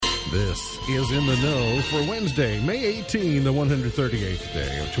This is In the Know for Wednesday, May 18, the 138th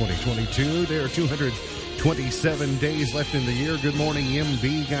day of 2022. There are 227 days left in the year. Good morning,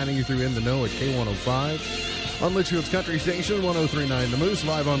 MB, guiding you through In the Know at K105. On Litchfield's Country Station, 103.9 The Moose,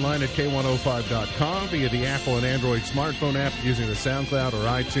 live online at K105.com via the Apple and Android smartphone app using the SoundCloud or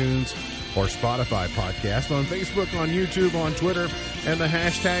iTunes or Spotify podcast, on Facebook, on YouTube, on Twitter, and the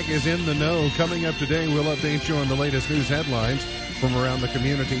hashtag is In the Know. Coming up today, we'll update you on the latest news headlines from around the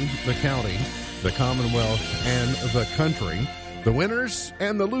community, the county, the Commonwealth, and the country. The winners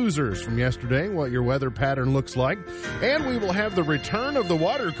and the losers from yesterday, what your weather pattern looks like. And we will have the return of the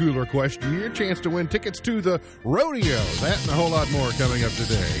water cooler question, your chance to win tickets to the rodeo. That and a whole lot more coming up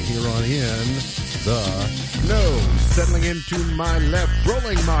today here on In the Know. Settling into my left,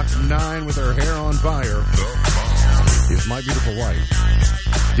 rolling Mach 9 with her hair on fire, is my beautiful wife,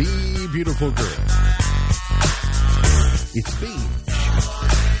 the beautiful girl. It's Beach.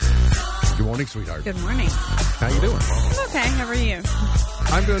 Good morning, sweetheart. Good morning. How you doing? I'm okay. How are you?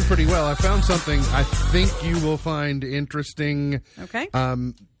 I'm doing pretty well. I found something I think you will find interesting. Okay.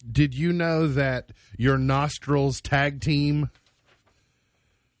 Did you know that your nostrils tag team?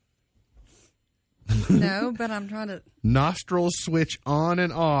 No, but I'm trying to. Nostrils switch on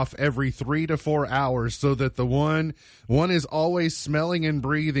and off every 3 to 4 hours so that the one is always smelling and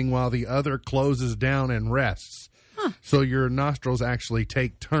breathing while the other closes down and rests. Huh. So your nostrils actually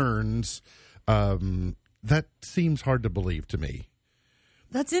take turns. That seems hard to believe to me.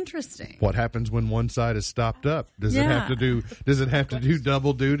 That's interesting. What happens when one side is stopped up? Does it have to do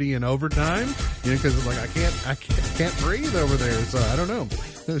double duty and overtime? You know, because like I can't breathe over there. So I don't know.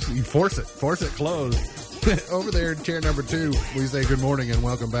 You force it closed. Over there in chair number 2, we say good morning and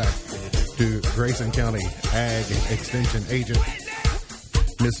welcome back to Grayson County Ag Extension Agent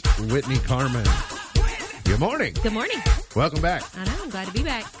Miss Whitney Carmen. Good morning. Good morning. Welcome back. I know. I'm glad to be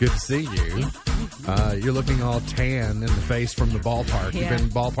back. Good to see you. You're looking all tan in the face from the ballpark. Yeah. You've been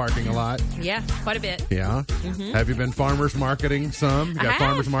ballparking a lot? Yeah, quite a bit. Yeah? Mm-hmm. Have you been farmers marketing some? You got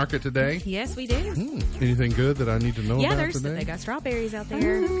farmers market today? Yes, we do. Anything good that I need to know about today? They got strawberries out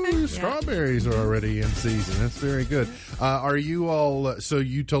there. Ooh, strawberries are already in season. That's very good. Are you all, so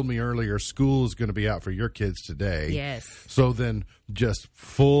you told me earlier school is going to be out for your kids today. Yes. So then just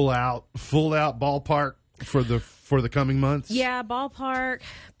full out ballpark for the coming months? Yeah, ballpark,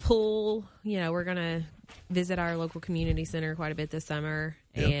 pool. You know, we're going to visit our local community center quite a bit this summer.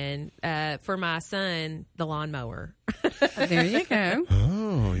 Yep. And for my son, the lawnmower. There you go.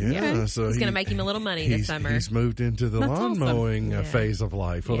 Oh, yeah. So he's going to make him a little money this summer. He's moved into the lawn mowing phase of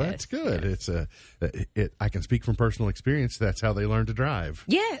life. Well, yes. That's good. It's I can speak from personal experience. That's how they learn to drive.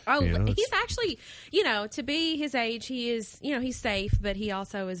 Yeah. Oh, you know, he's actually, to be his age, he is, he's safe, but he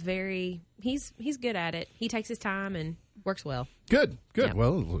also is he's good at it. He takes his time and works well. Good. Yeah.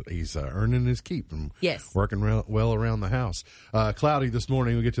 Well, he's earning his keep and yes, working well around the house. Cloudy this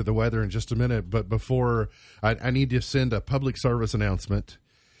morning. We'll get to the weather in just a minute. But before, I need to send a public service announcement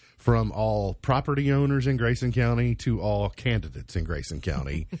from all property owners in Grayson County to all candidates in Grayson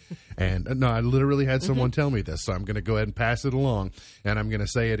County. And no, I literally had someone tell me this, so I'm going to go ahead and pass it along. And I'm going to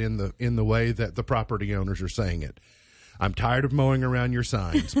say it in the way that the property owners are saying it. I'm tired of mowing around your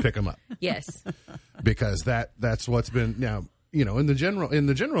signs. Pick them up. Yes. Because that's what's been now. In the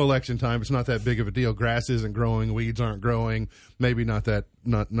general election time, it's not that big of a deal. Grass isn't growing, weeds aren't growing. Maybe not that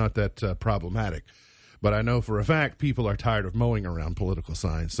problematic. But I know for a fact people are tired of mowing around political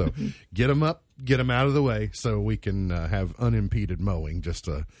signs. So get them up, get them out of the way, so we can have unimpeded mowing. Just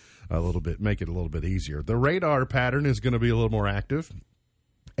a little bit, make it a little bit easier. The radar pattern is going to be a little more active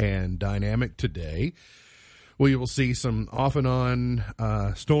and dynamic today. We will see some off and on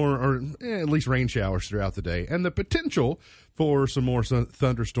storm, or at least rain showers throughout the day, and the potential for some more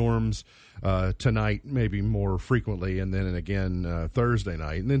thunderstorms tonight, maybe more frequently, and then again Thursday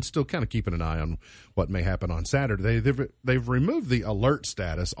night, and then still kind of keeping an eye on what may happen on Saturday. They've removed the alert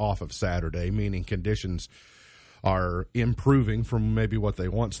status off of Saturday, meaning conditions are improving from maybe what they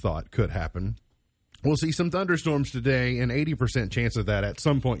once thought could happen. We'll see some thunderstorms today, an 80% chance of that at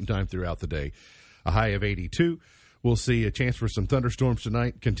some point in time throughout the day. A high of 82. We'll see a chance for some thunderstorms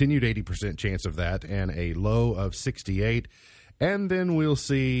tonight, continued 80% chance of that, and a low of 68. And then we'll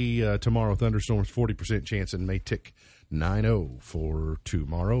see tomorrow thunderstorms, 40% chance, and may tick 90 for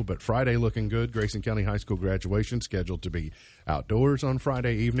tomorrow. But Friday looking good. Grayson County High School graduation scheduled to be outdoors on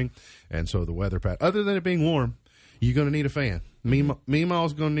Friday evening. And so the weather pattern, other than it being warm, you're going to need a fan.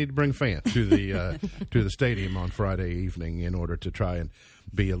 Meemaw's going to need to bring a fan to the stadium on Friday evening in order to try and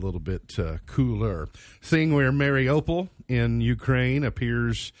be a little bit cooler. Seeing where Mariupol in Ukraine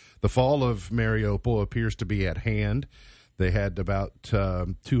appears, the fall of Mariupol appears to be at hand. They had about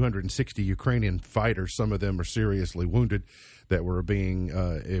 260 Ukrainian fighters. Some of them are seriously wounded that were being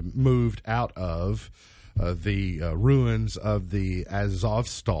moved out of the ruins of the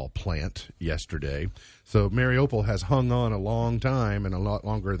Azovstal plant yesterday. So Mariupol has hung on a long time, and a lot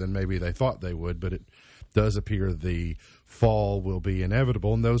longer than maybe they thought they would, but it does appear the fall will be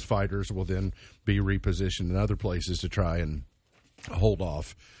inevitable, and those fighters will then be repositioned in other places to try and hold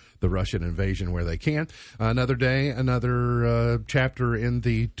off the Russian invasion where they can. Another day, another chapter in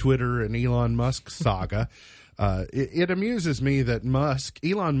the Twitter and Elon Musk saga. It amuses me that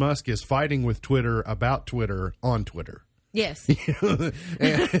Elon Musk is fighting with Twitter about Twitter on Twitter. Yes. They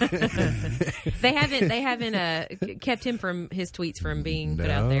haven't kept him from his tweets from being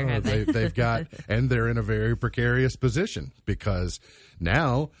put out there, have they? They've got, and they're in a very precarious position because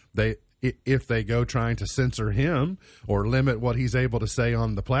now if they go trying to censor him or limit what he's able to say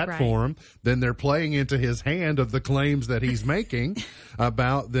on the platform, then they're playing into his hand of the claims that he's making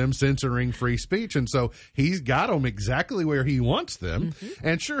about them censoring free speech. And so he's got them exactly where he wants them. Mm-hmm.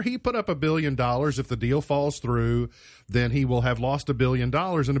 And sure, he put up $1 billion. If the deal falls through, then he will have lost $1 billion. And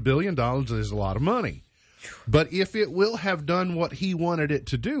 $1 billion is a lot of money. But if it will have done what he wanted it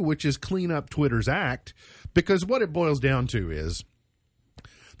to do, which is clean up Twitter's act, because what it boils down to is,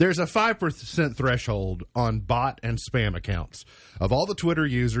 there's a 5% threshold on bot and spam accounts. Of all the Twitter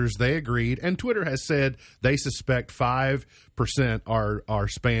users, they agreed, and Twitter has said they suspect 5% are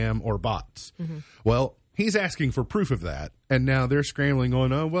spam or bots. Mm-hmm. Well, he's asking for proof of that, and now they're scrambling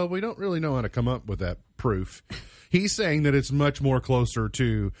on, oh, well, we don't really know how to come up with that proof. He's saying that it's much more closer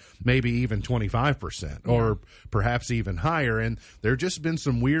to maybe even 25% or perhaps even higher. And there have just been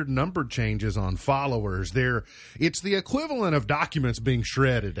some weird number changes on followers. It's the equivalent of documents being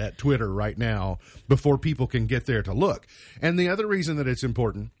shredded at Twitter right now before people can get there to look. And the other reason that it's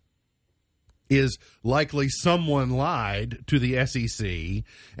important is likely someone lied to the SEC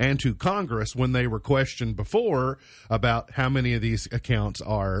and to Congress when they were questioned before about how many of these accounts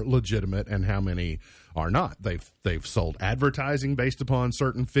are legitimate and how many are not. They've sold advertising based upon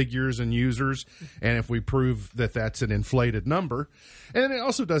certain figures and users, and if we prove that that's an inflated number. And it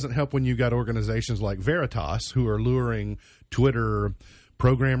also doesn't help when you got organizations like Veritas who are luring Twitter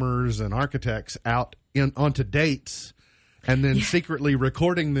programmers and architects out onto dates and then secretly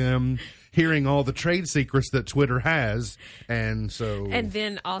recording them, hearing all the trade secrets that Twitter has. And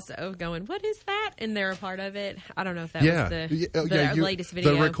then also going, what is that? And they're a part of it. I don't know if that was the latest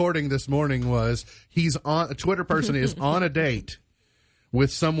video. The recording this morning was a Twitter person is on a date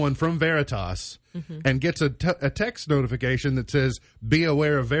with someone from Veritas and gets a text notification that says, be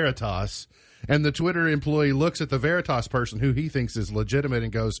aware of Veritas. And the Twitter employee looks at the Veritas person who he thinks is legitimate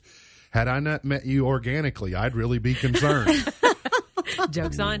and goes, had I not met you organically, I'd really be concerned.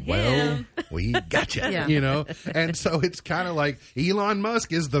 Joke's on him. Well, we got you, And so it's kind of like Elon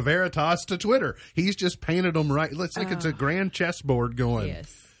Musk is the Veritas to Twitter. He's just painted them right. It's like it's a grand chessboard going,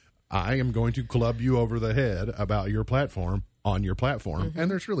 yes, I am going to club you over the head about your platform on your platform.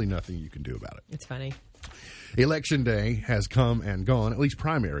 And there's really nothing you can do about it. It's funny. Election day has come and gone, at least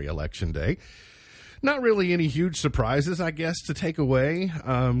primary election day. Not really any huge surprises, I guess, to take away.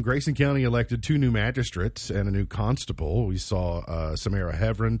 Grayson County elected 2 new magistrates and a new constable. We saw Samara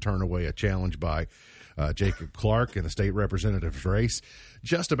Hevron turn away a challenge by Jacob Clark in the state representative's race.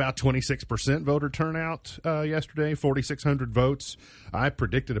 Just about 26% voter turnout yesterday, 4,600 votes. I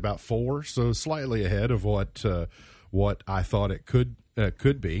predicted about 4, so slightly ahead of what I thought it could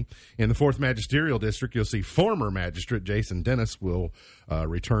be. In the 4th Magisterial District, you'll see former magistrate Jason Dennis will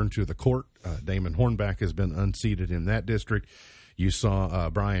return to the court. Damon Hornback has been unseated in that district. You saw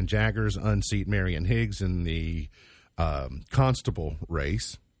Brian Jaggers unseat Marion Higgs in the constable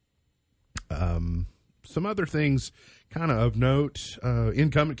race. Some other things kind of note.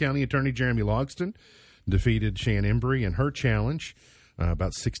 Incumbent County Attorney Jeremy Logston defeated Shan Embry in her challenge.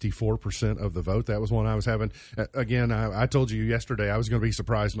 About 64% of the vote. That was one I was having. Again, I told you yesterday I was going to be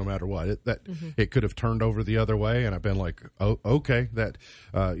surprised no matter what. It could have turned over the other way, and I've been like, oh, okay. That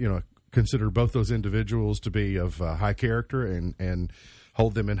consider both those individuals to be of high character and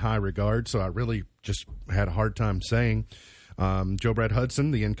hold them in high regard. So I really just had a hard time saying. Joe Brad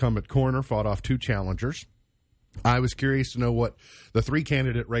Hudson, the incumbent coroner, fought off 2 challengers. I was curious to know what the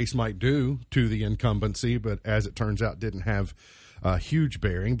 3-candidate race might do to the incumbency, but as it turns out, didn't have a huge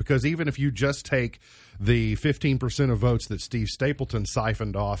bearing, because even if you just take the 15% of votes that Steve Stapleton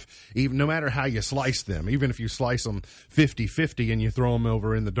siphoned off, even no matter how you slice them, even if you slice them 50-50 and you throw them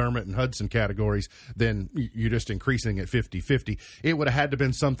over in the Dermott and Hudson categories, then you're just increasing at 50-50. It would have had to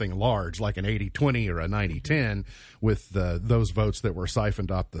been something large, like an 80-20 or a 90-10, with those votes that were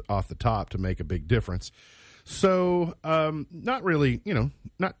siphoned off the top to make a big difference. So, not really,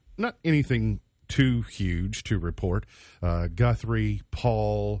 not anything too huge to report. Guthrie,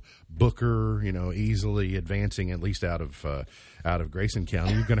 Paul, Booker, easily advancing at least out of Grayson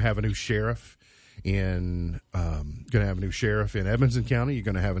County. You're going to have a new sheriff in Edmonson County. You're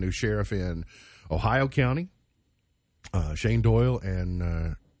going to have a new sheriff in Ohio County. Shane Doyle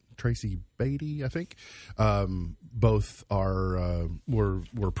and Tracy Beatty, I think, both were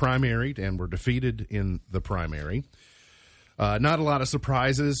primaried and were defeated in the primary. Not a lot of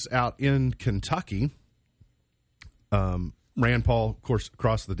surprises out in Kentucky. Rand Paul, of course,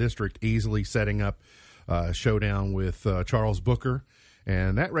 across the district, easily setting up a showdown with Charles Booker,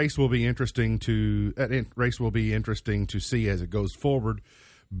 and that race will be interesting to see as it goes forward,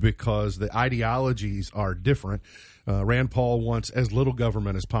 because the ideologies are different. Rand Paul wants as little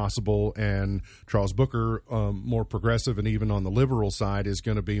government as possible, and Charles Booker, more progressive, and even on the liberal side, is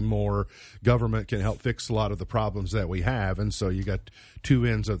going to be more government can help fix a lot of the problems that we have. And so you got two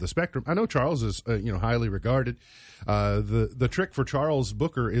ends of the spectrum. I know Charles is highly regarded. The trick for Charles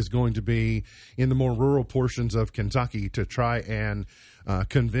Booker is going to be in the more rural portions of Kentucky to try and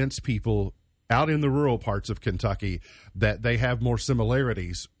convince people out in the rural parts of Kentucky that they have more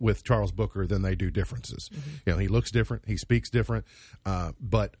similarities with Charles Booker than they do differences. Mm-hmm. He looks different, he speaks different,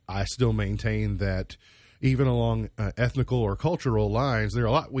 but I still maintain that even along ethnical or cultural lines,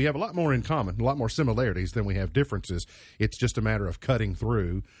 we have a lot more in common, a lot more similarities than we have differences. It's just a matter of cutting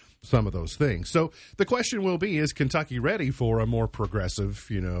through some of those things. So the question will be, is Kentucky ready for a more progressive,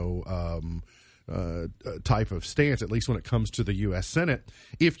 type of stance, at least when it comes to the U.S. Senate?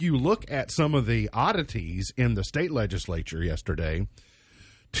 If you look at some of the oddities in the state legislature yesterday,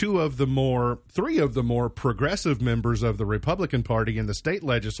 three of the more progressive members of the Republican Party in the state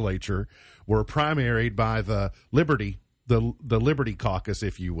legislature were primaried by the Liberty Caucus,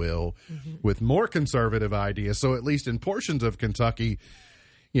 if you will, mm-hmm. with more conservative ideas. So at least in portions of Kentucky,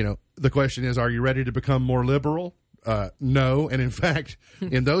 the question is, are you ready to become more liberal? No, and in fact,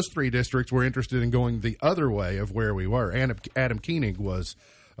 in those three districts, we're interested in going the other way of where we were. And Adam Koenig was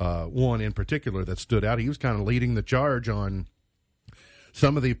one in particular that stood out. He was kind of leading the charge on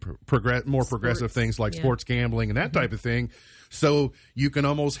some of the more progressive things like sports gambling and that type of thing. So you can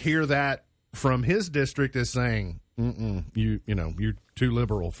almost hear that from his district as saying, you're too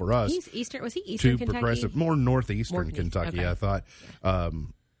liberal for us. Was he Eastern Kentucky? Progressive, more northeastern Kentucky, okay. I thought.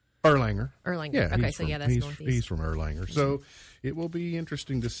 Erlanger. Yeah. Okay, so that's northeast. He's from Erlanger. So it will be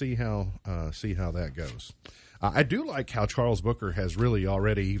interesting to see how that goes. I do like how Charles Booker has really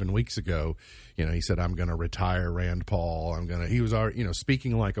already, even weeks ago, he said, I'm going to retire Rand Paul. He was already,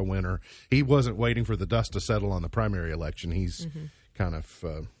 speaking like a winner. He wasn't waiting for the dust to settle on the primary election. He's kind of,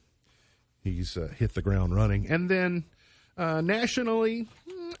 hit the ground running. And then nationally,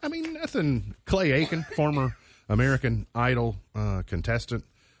 nothing. Clay Aiken, former American Idol contestant.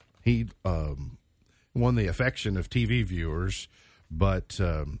 He won the affection of TV viewers, but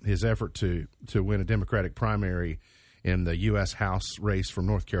his effort to win a Democratic primary in the U.S. House race from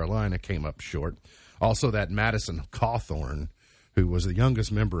North Carolina came up short. Also, that Madison Cawthorn, who was the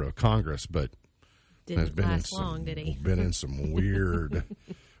youngest member of Congress, but didn't last long, did he? Been in some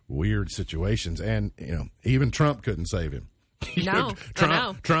weird situations, and even Trump couldn't save him. No,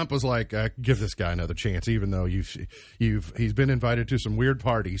 Trump was like, give this guy another chance, even though he's been invited to some weird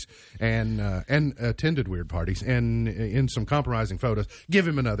parties and attended weird parties and in some compromising photos. Give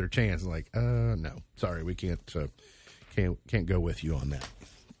him another chance. Like, no, sorry, we can't go with you on that.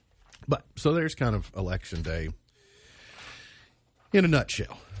 But so there's kind of election day in a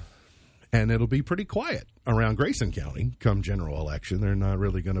nutshell. And it'll be pretty quiet around Grayson County come general election. There's not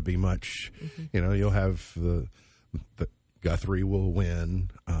really going to be much. Mm-hmm. You'll have the Guthrie will win.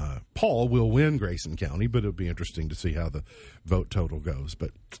 Paul will win Grayson County, but it'll be interesting to see how the vote total goes.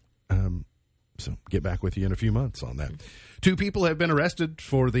 But so get back with you in a few months on that. 2 people have been arrested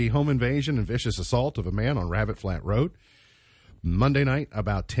for the home invasion and vicious assault of a man on Rabbit Flat Road. Monday night,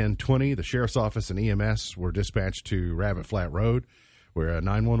 about 10:20, the sheriff's office and EMS were dispatched to Rabbit Flat Road, where a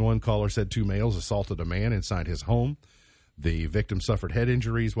 911 caller said 2 males assaulted a man inside his home. The victim suffered head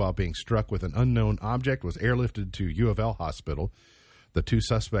injuries while being struck with an unknown object, was airlifted to U of L Hospital. The 2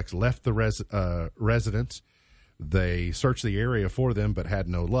 suspects left the residence. They searched the area for them but had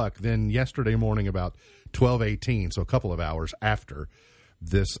no luck. Then yesterday morning about 12:18, so a couple of hours after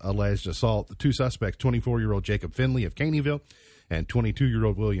this alleged assault, the 2 suspects, 24-year-old Jacob Finley of Caneyville and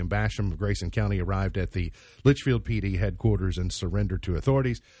 22-year-old William Basham of Grayson County, arrived at the Litchfield PD headquarters and surrendered to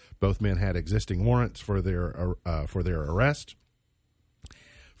authorities. Both men had existing warrants for their arrest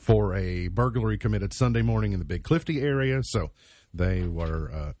for a burglary committed Sunday morning in the Big Clifty area. So They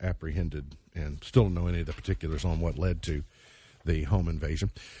were apprehended, and still don't know any of the particulars on what led to the home invasion.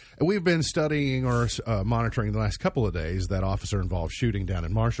 We've been studying or monitoring the last couple of days that officer-involved shooting down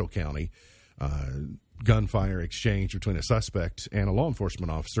in Marshall County, gunfire exchange between a suspect and a law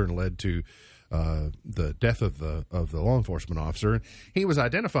enforcement officer, and led to the death of the law enforcement officer. He was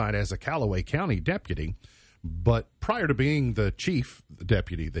identified as a Callaway County deputy, but prior to being the chief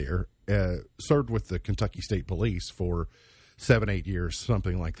deputy there, served with the Kentucky State Police for 7-8 years,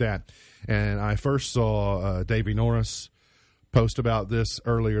 something like that. And I first saw Davey Norris post about this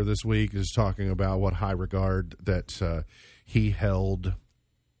earlier this week, is talking about what high regard that he held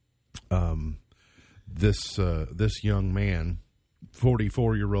this young man,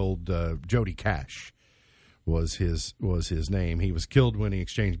 44-year-old Jody Cash was his name. He was killed when he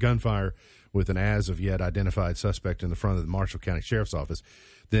exchanged gunfire with an as of yet identified suspect in the front of the Marshall County Sheriff's Office.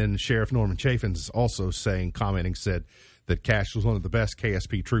 Then Sheriff Norman Chaffins also said that Cash was one of the best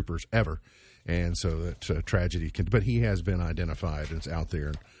KSP troopers ever. And so that tragedy but he has been identified and it's out there,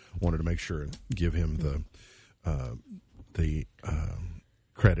 and wanted to make sure and give him the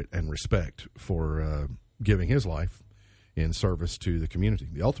credit and respect for giving his life in service to the community,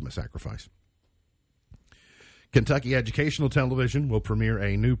 the ultimate sacrifice. Kentucky Educational Television will premiere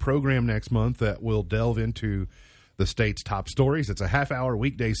a new program next month that will delve into the state's top stories. It's a half-hour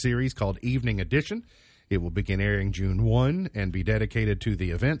weekday series called Evening Edition. It will begin airing June 1 and be dedicated to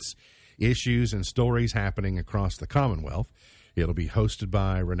the events, issues, and stories happening across the Commonwealth. It'll be hosted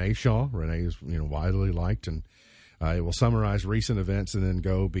by Renee Shaw. Renee is widely liked, and it will summarize recent events and then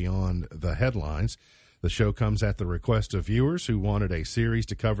go beyond the headlines. The show comes at the request of viewers who wanted a series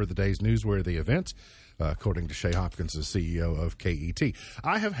to cover the day's newsworthy events, according to Shay Hopkins, the CEO of KET.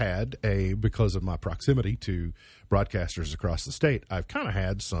 I have had because of my proximity to broadcasters across the state, I've kind of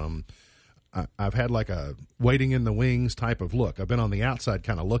had I've had like a waiting in the wings type of look. I've been on the outside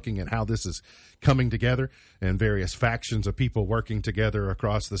kind of looking at how this is coming together and various factions of people working together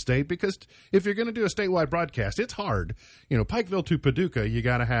across the state. Because if you're going to do a statewide broadcast, it's hard. Pikeville to Paducah, you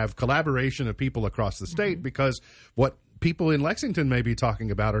got to have collaboration of people across the state, because what people in Lexington may be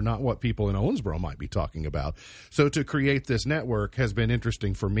talking about are not what people in Owensboro might be talking about. So to create this network has been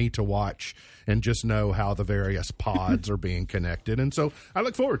interesting for me to watch and just know how the various pods are being connected. And so I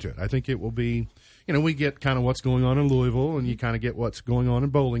look forward to it. I think it will be, we get kind of what's going on in Louisville, and you kind of get what's going on in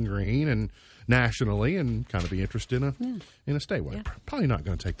Bowling Green and nationally, and kind of be interested in a statewide. Yeah. Probably not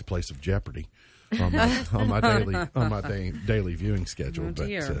going to take the place of Jeopardy on my daily viewing schedule, but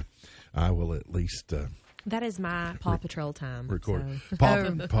I will at least that is my Paw Patrol time. Record. So.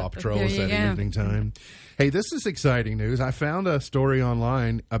 Paw Patrol is that evening time. Hey, this is exciting news. I found a story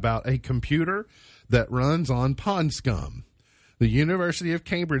online about a computer that runs on pond scum. The University of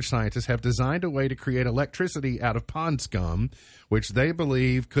Cambridge scientists have designed a way to create electricity out of pond scum, which they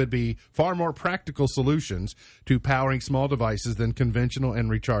believe could be far more practical solutions to powering small devices than conventional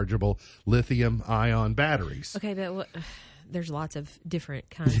and rechargeable lithium-ion batteries. Okay, but there's lots of different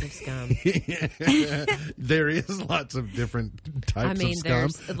kinds of scum. There is lots of different types of scum.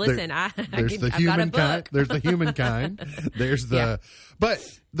 There's the human kind. There's the humankind. There's the. Yeah. But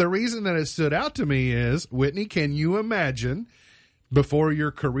the reason that it stood out to me is, Whitney, can you imagine, before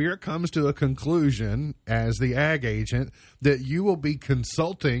your career comes to a conclusion as the ag agent, that you will be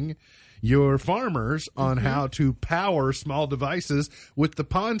consulting your farmers on how to power small devices with the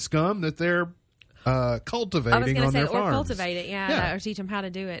pond scum that they're cultivating on their farms. Or cultivate it, or teach them how to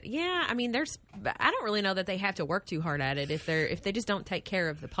do it. Yeah, I mean, I don't really know that they have to work too hard at it if they just don't take care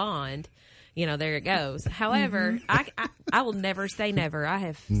of the pond. There it goes. However, I will never say never. I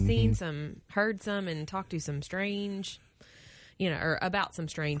have seen some, heard some, and talked to some strange, or about some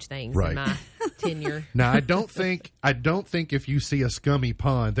strange things in my tenure. Now, I don't think if you see a scummy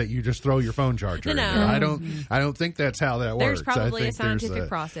pond that you just throw your phone charger in there. I don't think that's how that works. There's probably a scientific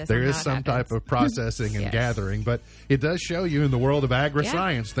process. There is some type of processing and gathering, but it does show you in the world of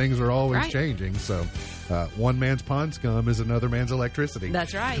agri-science, things are always changing. So one man's pond scum is another man's electricity.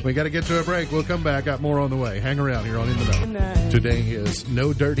 That's right. We got to get to a break. We'll come back. Got more on the way. Hang around here on In the Know. Today is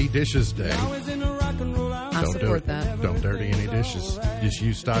No Dirty Dishes Day. I support that. Don't dirty any dishes. Just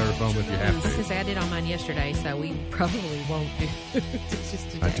use styrofoam if you have to. I did on mine yesterday, so we probably won't do dishes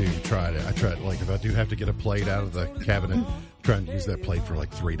today. I do try it. Like, if I do have to get a plate out of the cabinet, trying to use that plate for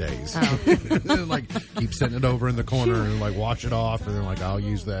like 3 days. Oh. Like, keep setting it over in the corner and like wash it off, and then like I'll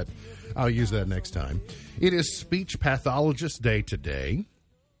use that next time. It is Speech Pathologist Day today,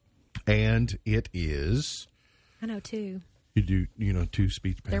 and it is. I know two. You do, two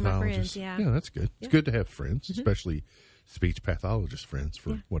speech pathologists. They're my friends, yeah. Yeah, that's good. Yeah. It's good to have friends, especially speech pathologist friends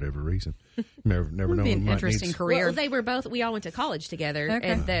for whatever reason. Never know. Be an interesting career. Well, they were both. We all went to college together,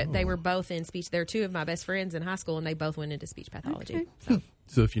 and they were both in speech. They're two of my best friends in high school, and they both went into speech pathology. Okay.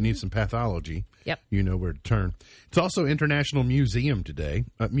 So if you need some pathology, Yep. you know where to turn. It's also International Museum Day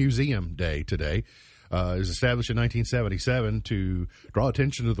today. It was established in 1977 to draw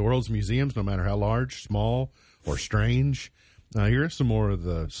attention to the world's museums, no matter how large, small, or strange. Here are some of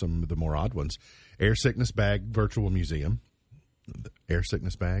the more odd ones. Air Sickness Bag Virtual Museum. Air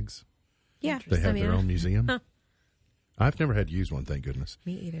sickness bags. Yeah, They have their own museum. Huh. I've never had to use one, thank goodness.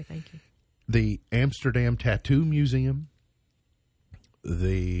 Me either. Thank you. The Amsterdam Tattoo Museum.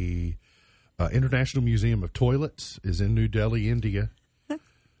 The International Museum of Toilets is in New Delhi, India.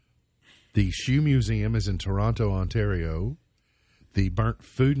 The Shoe Museum is in Toronto, Ontario. The Burnt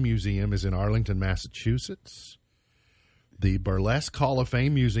Food Museum is in Arlington, Massachusetts. The Burlesque Hall of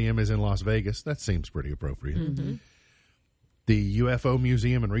Fame Museum is in Las Vegas. That seems pretty appropriate. Mm-hmm. The UFO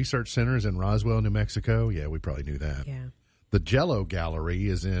Museum and Research Center is in Roswell, New Mexico. Yeah, we probably knew that. Yeah. The Jell-O Gallery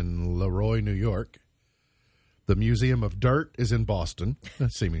is in Leroy, New York. The Museum of Dirt is in Boston.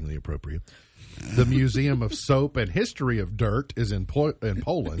 That's seemingly appropriate. The Museum of Soap and History of Dirt is in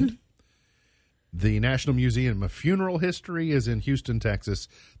Poland. The National Museum of Funeral History is in Houston, Texas.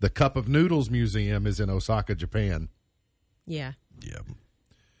 The Cup of Noodles Museum is in Osaka, Japan. Yeah. Yeah.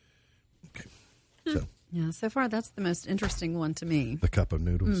 Okay. So, Yeah, so far that's the most interesting one to me. the Cup of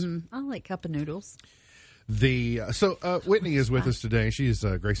Noodles. I like cup of noodles. Whitney is with us today. She's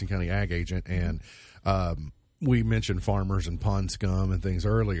a Grayson County ag agent, and we mentioned farmers and pond scum and things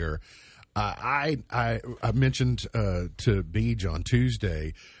earlier. I mentioned to Beej on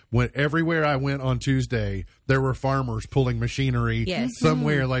Tuesday, when everywhere I went on Tuesday, there were farmers pulling machinery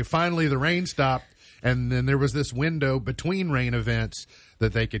somewhere. Like finally the rain stopped, and then there was this window between rain events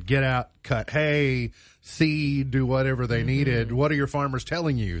that they could get out, cut hay, seed, do whatever they needed. What are your farmers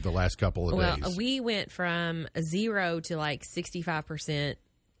telling you the last couple of days? Well, we went from 0 to like 65%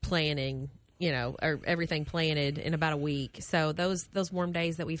 planting, or everything planted in about a week. So those warm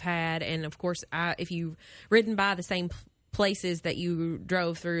days that we've had, and of course, if you've ridden by the same places that you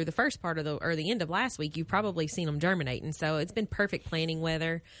drove through the first part of the end of last week, you've probably seen them germinating. So it's been perfect planting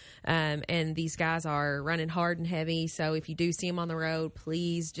weather, and these guys are running hard and heavy. So if you do see them on the road,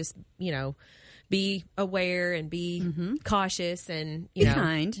 please just be aware and be cautious and be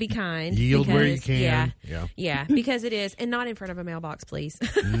kind. Yield because, where you can. Yeah, because it is, and not in front of a mailbox, please.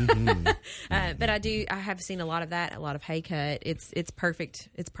 But I have seen a lot of that, a lot of hay cut. It's perfect.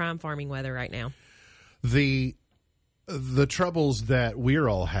 It's prime farming weather right now. The troubles that we're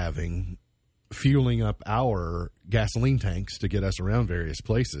all having fueling up our gasoline tanks to get us around various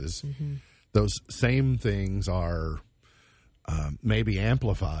places, those same things are maybe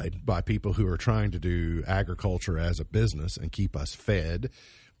amplified by people who are trying to do agriculture as a business and keep us fed,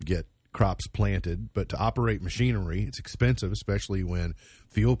 get crops planted. But to operate machinery, it's expensive, especially when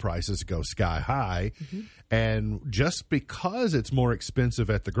fuel prices go sky high. And just because it's more expensive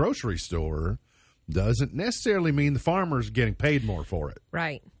at the grocery store doesn't necessarily mean the farmer's getting paid more for it.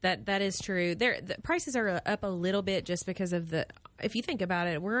 Right. That is true. The prices are up a little bit just because of if you think about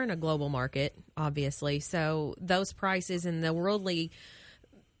it, we're in a global market, obviously. So those prices and the worldly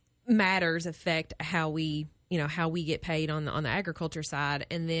matters affect how we get paid on the agriculture side.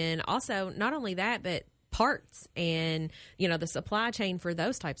 And then also not only that, but parts and, the supply chain for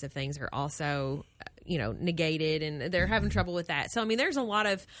those types of things are also negated, and they're having trouble with that. So I mean, there's a lot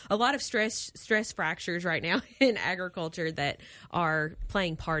of stress fractures right now in agriculture that are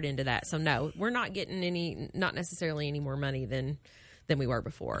playing part into that. So no, we're not getting not necessarily any more money than we were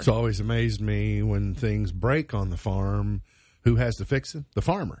before. It's always amazed me when things break on the farm. Who has to fix it? The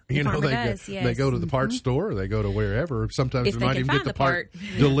farmer. The farmer does, they go to the parts store, or they go to wherever. Sometimes if they might even get the part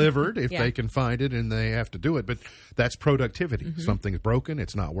delivered if they can find it, and they have to do it. But that's productivity. Something's broken.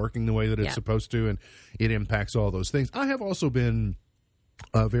 It's not working the way that it's supposed to, and it impacts all those things. I have also been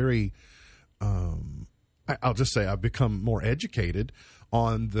very, I'll just say I've become more educated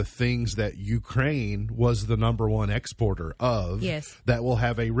on the things that Ukraine was the number one exporter of that will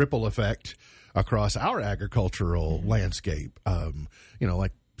have a ripple effect across our agricultural landscape.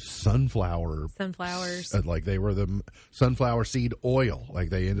 Like sunflowers, like they were the sunflower seed oil, like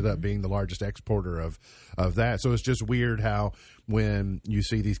they ended up being the largest exporter of that. So it's just weird how when you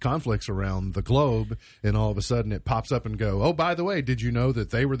see these conflicts around the globe and all of a sudden it pops up and go, oh, by the way, did you know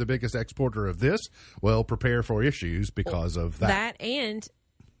that they were the biggest exporter of this? Well, prepare for issues because of that. And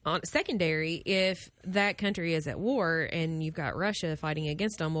on secondary, if that country is at war and you've got Russia fighting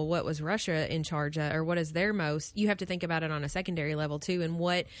against them, well, what was Russia in charge of, or what is their most? You have to think about it on a secondary level too. And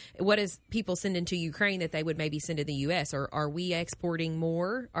what is people sending to Ukraine that they would maybe send to the U.S. or are we exporting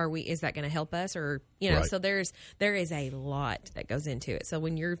more? Is that going to help us? Or Right. so there is a lot that goes into it. So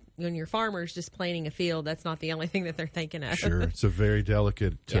when your farmer's just planting a field, that's not the only thing that they're thinking of. Sure, it's a very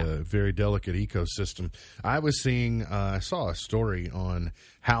delicate ecosystem. I saw a story on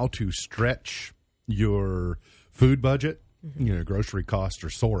how to stretch your food budget. Grocery costs are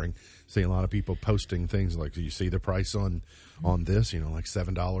soaring. See a lot of people posting things like, you see the price on this, like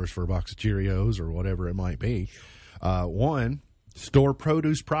 $7 for a box of Cheerios or whatever it might be. One, store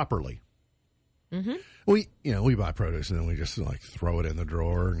produce properly. Mm-hmm. We buy produce and then we just like throw it in the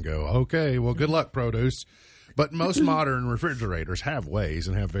drawer and go, okay, well, good luck, produce. But most modern refrigerators have ways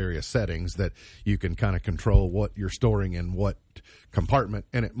and have various settings that you can kind of control what you're storing in what compartment,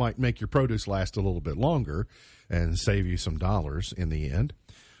 and it might make your produce last a little bit longer and save you some dollars in the end.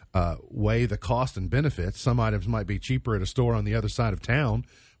 Weigh the cost and benefits. Some items might be cheaper at a store on the other side of town,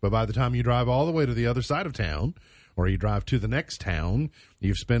 but by the time you drive all the way to the other side of town or you drive to the next town,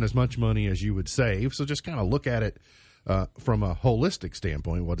 you've spent as much money as you would save. So just kind of look at it from a holistic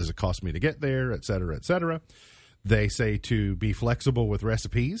standpoint. What does it cost me to get there, et cetera, et cetera. They say to be flexible with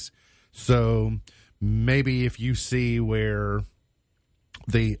recipes. So maybe if you see where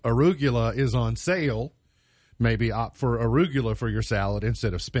the arugula is on sale, maybe opt for arugula for your salad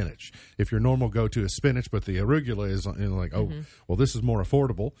instead of spinach. If your normal go-to is spinach, but the arugula is well, this is more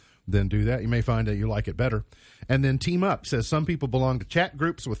affordable, then do that. You may find that you like it better. And then team up. Says some people belong to chat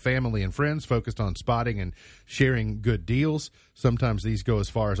groups with family and friends focused on spotting and sharing good deals. Sometimes these go as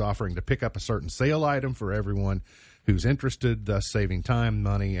far as offering to pick up a certain sale item for everyone who's interested, thus saving time,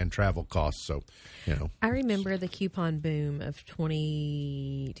 money, and travel costs. So, I remember the coupon boom of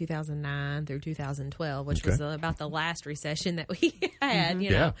 2009 through 2012, which was about the last recession that we had,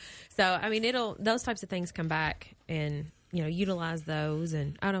 Yeah. So, I mean, those types of things come back and, utilize those.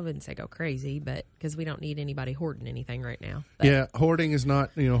 And I wouldn't say go crazy, but because we don't need anybody hoarding anything right now. But yeah, hoarding's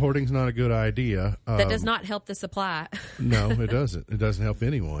not a good idea. That does not help the supply. No, it doesn't. It doesn't help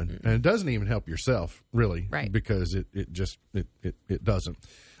anyone. And it doesn't even help yourself, really. Right. Because it doesn't.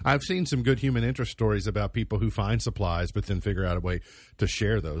 I've seen some good human interest stories about people who find supplies but then figure out a way to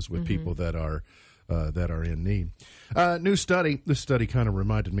share those with people that are in need. New study. This study kind of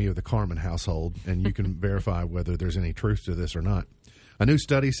reminded me of the Carmen household, and you can verify whether there's any truth to this or not. A new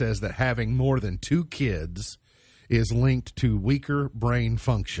study says that having more than 2 kids is linked to weaker brain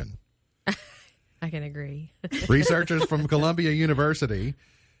function. I can agree. Researchers from Columbia University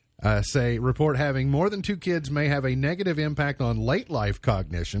report having more than 2 kids may have a negative impact on late life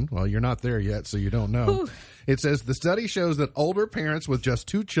cognition. Well, you're not there yet, so you don't know. Ooh. It says the study shows that older parents with just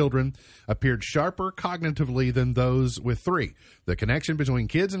 2 children appeared sharper cognitively than those with 3. The connection between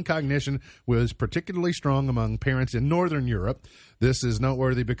kids and cognition was particularly strong among parents in Northern Europe. This is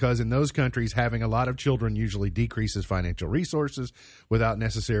noteworthy because in those countries, having a lot of children usually decreases financial resources without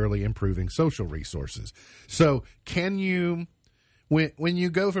necessarily improving social resources. So can you... When you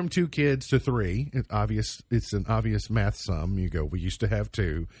go from 2 kids to 3, it's an obvious math sum. You go, we used to have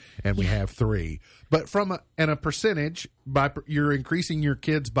 2, and we have 3. But from a percentage, you're increasing your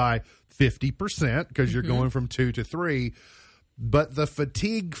kids by 50% because you're going from 2 to 3. But the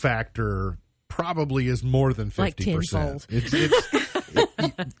fatigue factor probably is more than 50%. Like tenfold.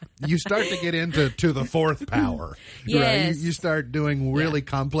 You start to get into the 4th power. Yes. Right? You start doing really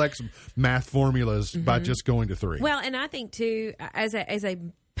complex math formulas by just going to 3. Well, and I think too, as a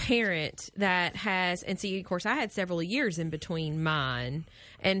parent that has, and see, of course, I had several years in between mine,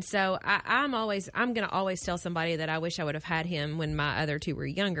 and so I'm going to always tell somebody that I wish I would have had him when my other 2 were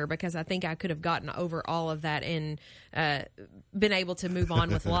younger, because I think I could have gotten over all of that and been able to move on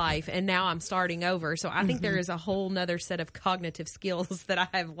with life, and now I'm starting over. So I think there is a whole nother set of cognitive skills that I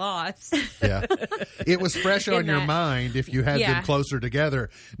have lost. Yeah, it was fresh on your mind if you had them closer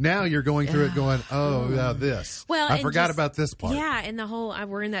together. Now you're going through it going, this. Well, I forgot about this part. Yeah, and the whole,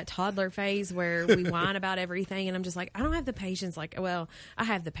 we're in that toddler phase where we whine about everything, and I'm just like, I don't have the patience. Like, well, I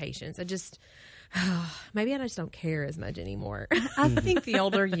have the patience. Maybe I just don't care as much anymore. I think the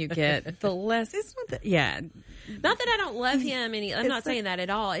older you get, the less. It's not that. Yeah. Not that I don't love him. I'm not saying that at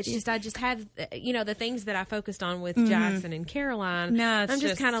all. It's just I just have, the things that I focused on with Jackson and Caroline. No, I'm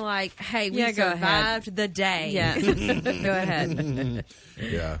just kind of like, hey, we go survived the day. Yeah. Go ahead.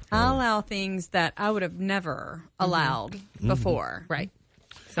 Yeah. I'll allow things that I would have never allowed before. Right.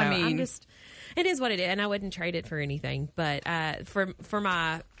 So I mean, it is what it is, and I wouldn't trade it for anything. But for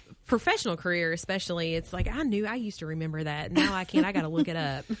my professional career, especially, it's like I used to remember that. Now I can't. I got to look it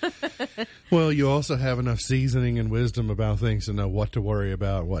up. Well, you also have enough seasoning and wisdom about things to know what to worry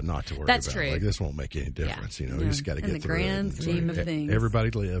about, what not to worry about. That's true. Like, this won't make any difference. You know, you just got to get the through grand it. scheme of things. Everybody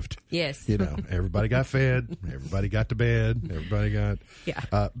lived. Yes. You know, everybody got fed. Everybody got to bed. Everybody got.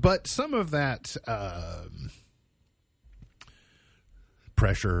 Yeah. But some of that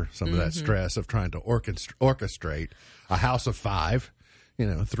pressure, some of that stress of trying to orchestrate a house of 5. You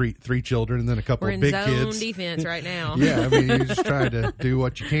know, three children and then a couple We're of big in kids. zone defense right now. Yeah, I mean, you just try to do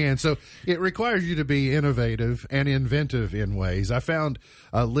what you can. So it requires you to be innovative and inventive in ways. I found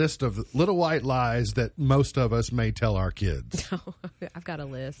a list of little white lies that most of us may tell our kids. I've got a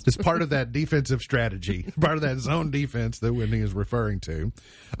list. It's part of that defensive strategy, part of that zone defense that Wendy is referring to.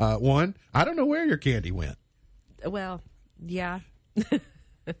 1, I don't know where your candy went. Well, yeah.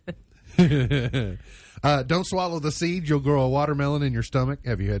 Don't swallow the seed. You'll grow a watermelon in your stomach.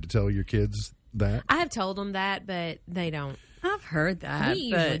 Have you had to tell your kids that? I have told them that, but they don't. I've heard that. We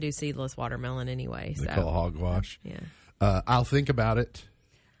usually do seedless watermelon anyway. They So call hogwash. yeah. I'll think about it.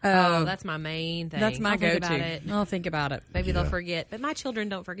 Oh, that's my main thing. That's my I'll think go-to. about it. I'll think about it. Maybe they'll forget, but my children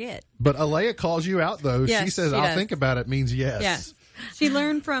don't forget. But Alea calls you out, though. Yes, she says, she I'll does. think about it means yes. Yes. She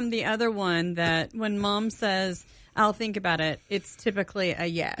learned from the other one that when Mom says, I'll think about it, it's typically a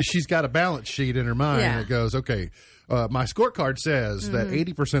yes. She's got a balance sheet in her mind Yeah. that goes, okay, my scorecard says that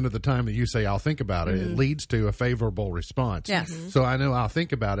 80% of the time that you say I'll think about it, it leads to a favorable response. Yes. So I know I'll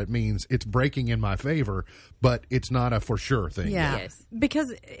think about it means it's breaking in my favor, but it's not a for sure thing. Yeah. Yes.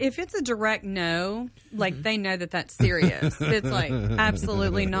 Because if it's a direct no, like they know that that's serious. It's like,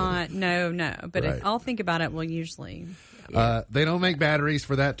 absolutely not, no. But Right. if I'll think about it, well, usually. They don't make batteries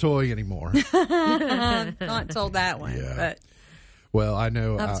for that toy anymore. Not told that one. Yeah. But Well, I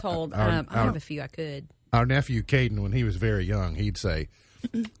know I've told. I have a few I could. our nephew Caden, when he was very young, he'd say,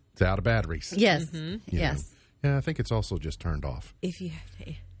 it's out of batteries. yes. You Yes. know. Yeah, I think it's also just turned off. If you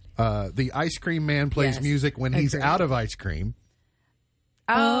The ice cream man plays Yes. music when he's Agreed. out of ice cream.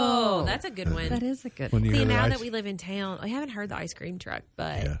 Oh, that's a good one. That is a good When one. you See, hear the now ice- that we live in town, I haven't heard the ice cream truck,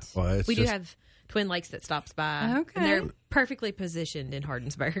 but Yeah. Well, it's we do just- have Twin Lakes that stops by. Okay. And they're perfectly positioned in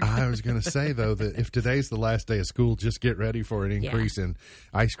Hardensburg. I was going to say, though, that if today's the last day of school, just get ready for an increase in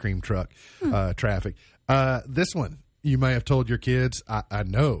ice cream truck traffic. This one, you may have told your kids. I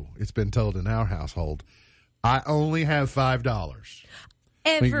know it's been told in our household. I only have $5.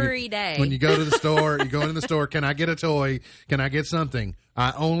 Every day. When you go to the store, you go into the store, can I get a toy? Can I get something?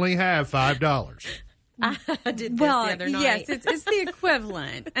 I only have $5. I did this Well, the other night. yes, it's the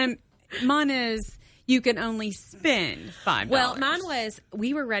equivalent. And mine is you can only spend $5. Well, mine was,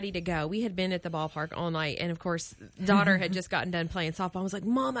 we were ready to go. We had been at the ballpark all night. And of course, daughter had just gotten done playing softball. I was like,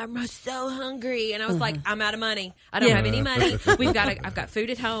 Mom, I'm so hungry. And I was like, I'm out of money. I don't have any money. I've got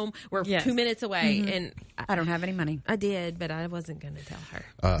food at home. We're Yes. 2 minutes away. And I don't have any money. I did, but I wasn't going to tell her.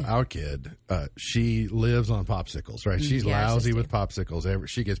 Our kid, she lives on popsicles, right? She's Yeah, lousy she's with popsicles.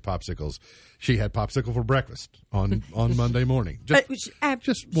 She gets popsicles. She had popsicle for breakfast on Monday morning.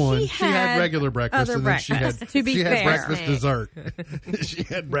 Just one. She had regular breakfast, other and then she had breakfast, to be she had fair. breakfast dessert. She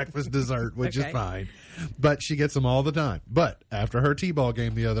had breakfast dessert, which is Okay. fine. But she gets them all the time. But after her t-ball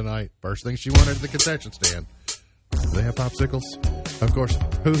game the other night, first thing she wanted at the concession stand, they have popsicles. Of course,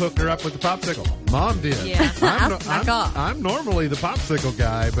 who hooked her up with the popsicle? Mom did. Yeah. I'm normally the popsicle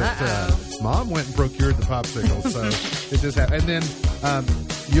guy, but Mom went and procured the popsicle. So it just happened. And then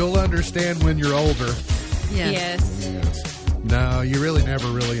you'll understand when you're older. Yes. No, you really never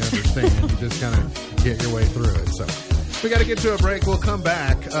really understand. You just kind of get your way through it. So we got to get to a break. We'll come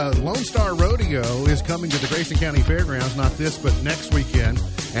back. Lone Star Rodeo is coming to the Grayson County Fairgrounds, not this, but next weekend.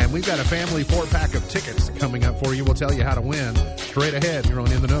 And we've got a family 4-pack of tickets coming up for you. We'll tell you how to win straight ahead here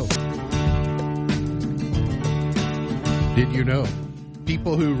on In the Know. Did you know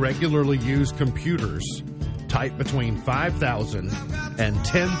people who regularly use computers type between 5,000 and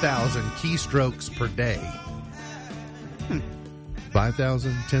 10,000 keystrokes per day?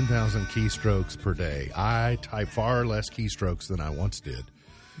 5,000, 10,000 keystrokes per day. I type far less keystrokes than I once did.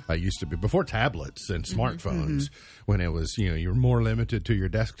 I used to be before tablets and smartphones, when it was, you're more limited to your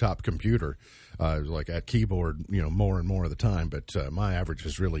desktop computer, like a keyboard, more and more of the time. But my average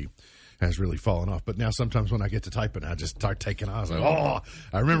has really fallen off. But now sometimes when I get to typing, I just start taking on. I was like,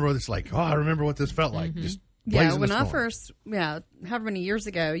 I remember what it's like. I remember what this felt like. Just Yeah, blazing when the I storm. first, however many years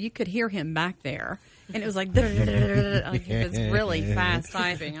ago, you could hear him back there. And it was like it's really fast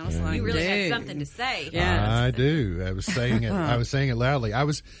typing. I was like, You really had dude. something to say. Yeah. I do. I was saying it. I was saying it loudly. I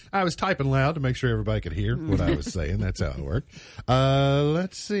was typing loud to make sure everybody could hear what I was saying. That's how it worked.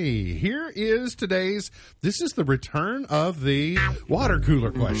 Let's see. Here is today's. This is the return of the water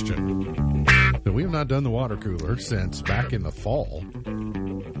cooler question. So we have not done the water cooler since back in the fall.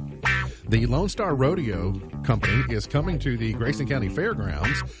 The Lone Star Rodeo Company is coming to the Grayson County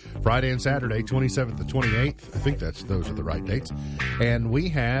Fairgrounds Friday and Saturday, 27th to 28th. I think those are the right dates. And we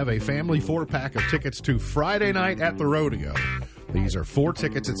have a family 4-pack of tickets to Friday night at the rodeo. These are 4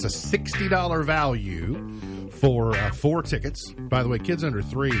 tickets. It's a $60 value for 4 tickets. By the way, kids under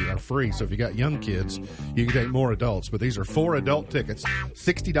 3 are free, so if you got young kids, you can take more adults. But these are 4 adult tickets,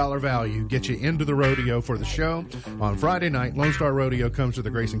 $60 value, get you into the rodeo for the show. On Friday night, Lone Star Rodeo comes to the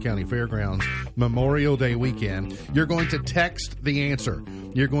Grayson County Fairgrounds Memorial Day weekend. You're going to text the answer.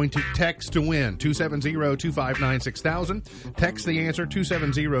 You're going to text to win, 270-259-6000. Text the answer,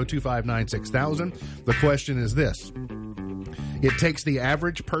 270-259-6000. The question is this. It takes the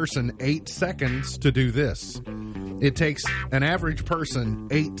average person 8 seconds to do this. It takes an average person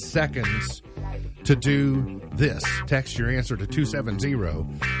 8 seconds to do this. Text your answer to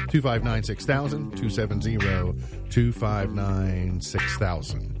 270-259-6000,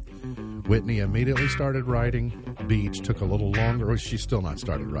 270-259-6000. Whitney immediately started writing. Beach took a little longer. She's still not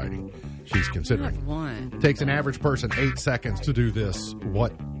started writing. She's considering. One. Takes an average person 8 seconds to do this.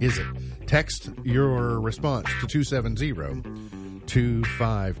 What is it? Text your response to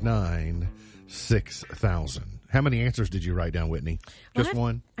 270-259-6000. How many answers did you write down, Whitney? Just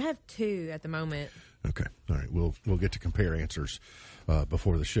one? I have 2 at the moment. Okay. All right. We'll get to compare answers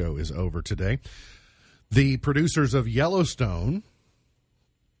before the show is over today. The producers of Yellowstone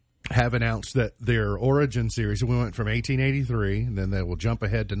have announced that their origin series, we went from 1883, and then they will jump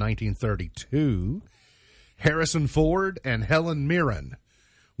ahead to 1932. Harrison Ford and Helen Mirren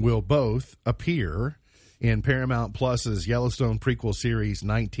will both appear in Paramount Plus's Yellowstone prequel series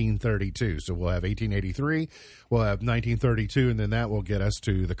 1932. So we'll have 1883, we'll have 1932, and then that will get us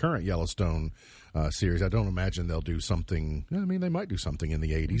to the current Yellowstone series. I don't imagine they'll do something. I mean, they might do something in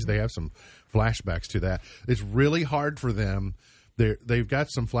the 80s. They have some flashbacks to that. It's really hard for them. They've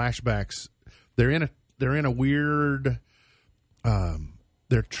got some flashbacks. They're in a weird.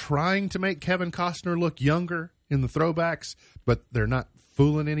 They're trying to make Kevin Costner look younger in the throwbacks, but they're not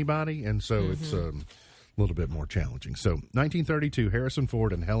fooling anybody, and so it's a little bit more challenging. So 1932, Harrison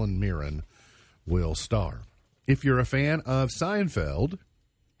Ford and Helen Mirren will star. If you're a fan of Seinfeld,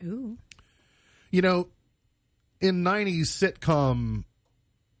 Ooh. you know, in 90s sitcom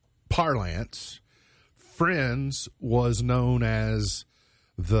parlance, Friends was known as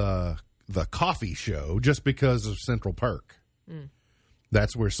the coffee show just because of Central Perk.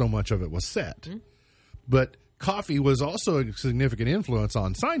 That's where so much of it was set. But coffee was also a significant influence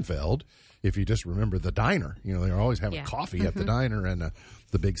on Seinfeld. If you just remember the diner, you know, they were always having coffee at the diner and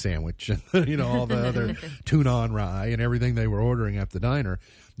the big sandwich and, you know, all the other tuna on rye and everything they were ordering at the diner.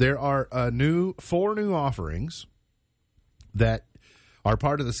 There are 4 new offerings that are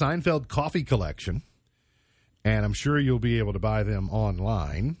part of the Seinfeld Coffee Collection, and I'm sure you'll be able to buy them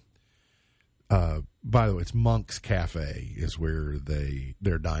online. By the way, it's Monk's Cafe is where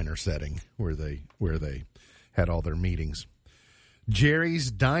their diner setting, where they had all their meetings.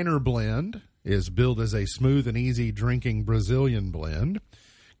 Jerry's Diner Blend is billed as a smooth and easy drinking Brazilian blend.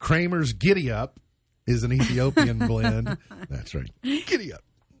 Kramer's Giddy Up is an Ethiopian blend. That's right. Giddy Up.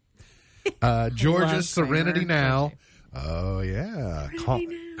 George's Serenity Now. Oh, yeah.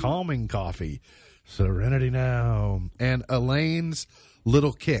 Calming coffee. Serenity Now. And Elaine's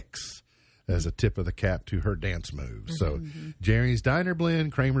Little Kicks as a tip of the cap to her dance moves. So Jerry's Diner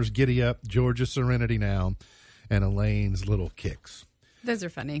Blend, Kramer's Giddy Up, George's Serenity Now, and Elaine's Little Kicks. Those are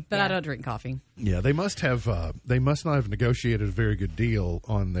funny, but I don't drink coffee. Yeah, they must not have negotiated a very good deal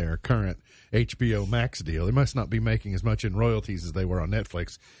on their current HBO Max deal. They must not be making as much in royalties as they were on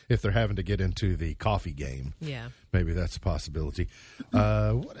Netflix if they're having to get into the coffee game. Yeah. Maybe that's a possibility.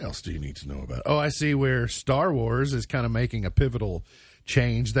 What else do you need to know about? Oh, I see where Star Wars is kind of making a pivotal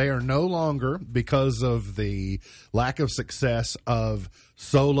change. They are no longer, because of the lack of success of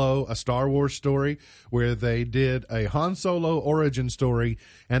Solo, a Star Wars story, where they did a Han Solo origin story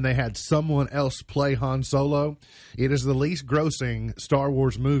and they had someone else play Han Solo. It is the least grossing Star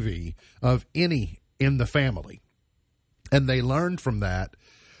Wars movie of any in the family. And they learned from that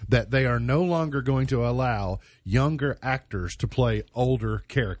they are no longer going to allow younger actors to play older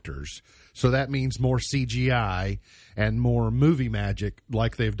characters. So that means more CGI and more movie magic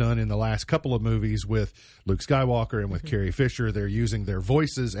like they've done in the last couple of movies with Luke Skywalker and with Carrie Fisher. They're using their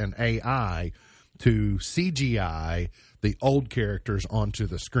voices and AI to CGI the old characters onto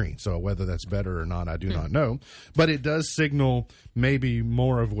the screen. So whether that's better or not, I do not know. But it does signal maybe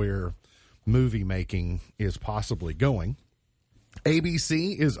more of where movie making is possibly going.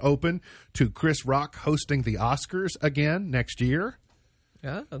 ABC is open to Chris Rock hosting the Oscars again next year.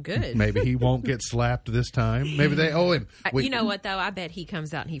 Oh, good. Maybe he won't get slapped this time. Maybe they owe him. You know what, though? I bet he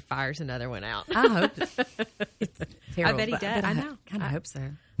comes out and he fires another one out. I hope. It's I terrible, bet he does. I know. Kind of hope so.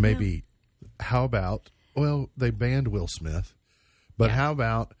 Maybe, how about, well, they banned Will Smith, but how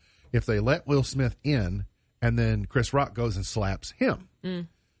about if they let Will Smith in and then Chris Rock goes and slaps him?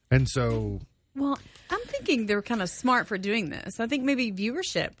 And so... Well, I'm thinking they're kind of smart for doing this. I think maybe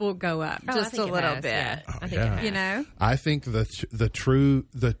viewership will go up just a little bit. Yeah. I think it has. You know? I think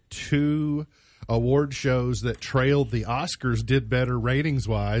the two award shows that trailed the Oscars did better ratings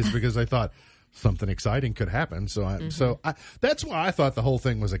wise because they thought something exciting could happen. So that's why I thought the whole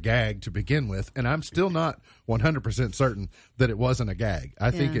thing was a gag to begin with, and I'm still not 100% certain that it wasn't a gag.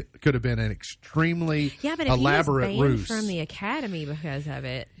 I think it could have been an extremely elaborate he was banned ruse from the Academy because of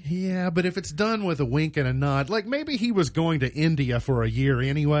it. Yeah, but if it's done with a wink and a nod, like maybe he was going to India for a year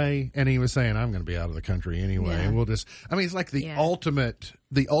anyway, and he was saying, I'm going to be out of the country anyway. And we'll just, I mean, it's like the ultimate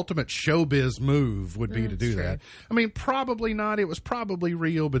showbiz move would be to do that. I mean, probably not. It was probably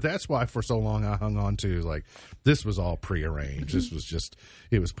real, but that's why for so long I hung on to, like, this was all prearranged. This was just,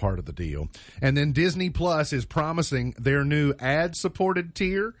 it was part of the deal. And then Disney Plus is promising their new ad-supported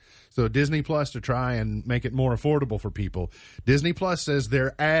tier. So Disney Plus, to try and make it more affordable for people, Disney Plus says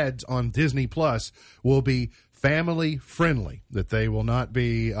their ads on Disney Plus will be family friendly, that they will not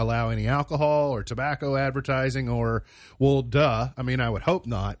be allow any alcohol or tobacco advertising or, well, duh. I mean, I would hope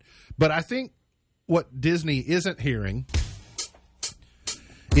not. But I think what Disney isn't hearing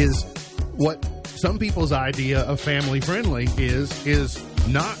is what some people's idea of family friendly is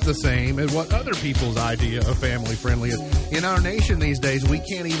not the same as what other people's idea of family friendly is. In our nation these days, we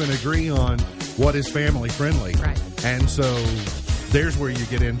can't even agree on what is family friendly. Right. And so there's where you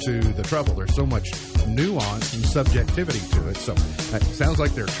get into the trouble. There's so much nuance and subjectivity to it. So it sounds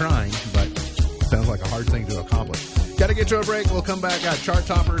like they're trying, but it sounds like a hard thing to accomplish. Got to get to a break. We'll come back. Got chart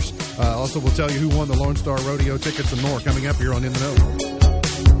toppers. Also, we'll tell you who won the Lone Star Rodeo tickets and more coming up here on In the Know.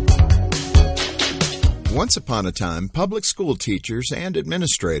 Once upon a time, public school teachers and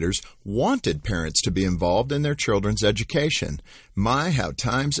administrators wanted parents to be involved in their children's education. My, how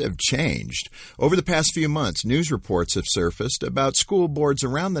times have changed. Over the past few months, news reports have surfaced about school boards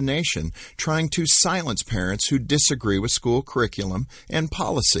around the nation trying to silence parents who disagree with school curriculum and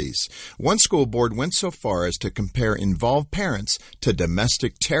policies. One school board went so far as to compare involved parents to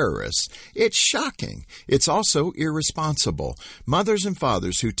domestic terrorists. It's shocking. It's also irresponsible. Mothers and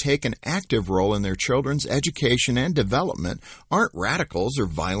fathers who take an active role in their children's education and development aren't radicals or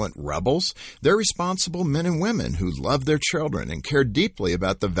violent rebels. They're responsible men and women who love their children and care deeply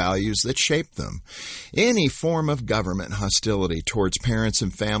about the values that shape them. Any form of government hostility towards parents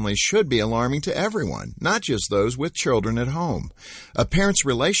and families should be alarming to everyone, not just those with children at home. A parent's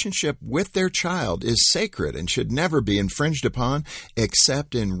relationship with their child is sacred and should never be infringed upon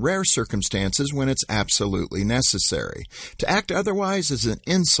except in rare circumstances when it's absolutely necessary. To act otherwise is an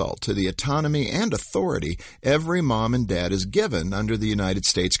insult to the autonomy and authority every mom and dad is given under the United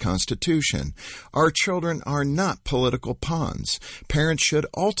States Constitution. Our children are not political pawns. Parents should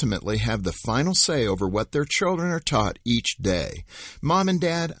ultimately have the final say over what their children are taught each day. Mom and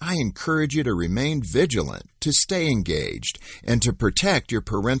dad, I encourage you to remain vigilant, to stay engaged, and to protect your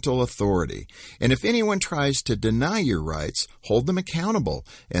parental authority. And if anyone tries to deny your rights, hold them accountable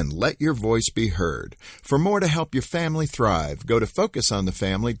and let your voice be heard. For more to help your family thrive, go to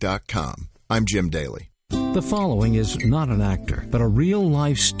FocusOnTheFamily.com. I'm Jim Daly. The following is not an actor, but a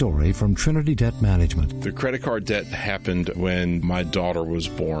real-life story from Trinity Debt Management. The credit card debt happened when my daughter was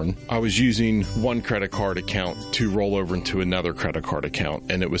born. I was using one credit card account to roll over into another credit card account,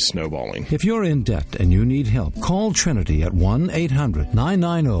 and it was snowballing. If you're in debt and you need help, call Trinity at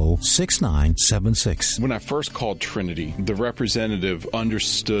 1-800-990-6976. When I first called Trinity, the representative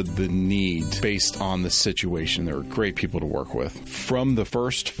understood the need based on the situation. They were great people to work with. From the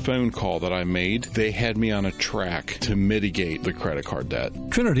first phone call that I made, they had me on a track to mitigate the credit card debt.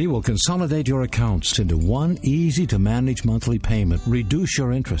 Trinity will consolidate your accounts into one easy-to-manage monthly payment, reduce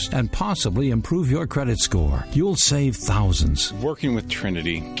your interest, and possibly improve your credit score. You'll save thousands. Working with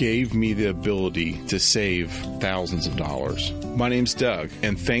Trinity gave me the ability to save thousands of dollars. My name's Doug,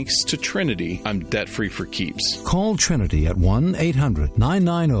 and thanks to Trinity, I'm debt-free for keeps. Call Trinity at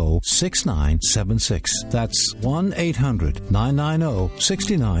 1-800-990-6976. That's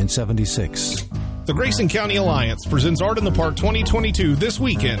 1-800-990-6976. The Grayson County Alliance presents Art in the Park 2022 this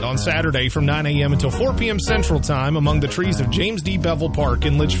weekend on Saturday from 9 a.m. until 4 p.m. Central Time among the trees of James D. Bevel Park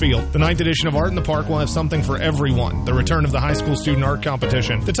in Litchfield. The 9th edition of Art in the Park will have something for everyone. The return of the high school student art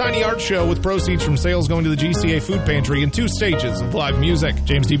competition, the Tiny Art Show with proceeds from sales going to the GCA Food Pantry, and 2 stages of live music.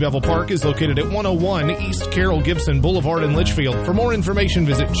 James D. Bevel Park is located at 101 East Carroll Gibson Boulevard in Litchfield. For more information,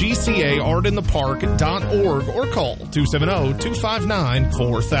 visit gcaartinthepark.org or call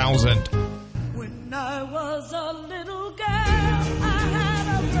 270-259-4000. I was a little girl, I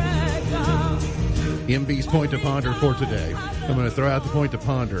had a rag doll. MB's Point to Ponder for today. I'm going to throw out the point to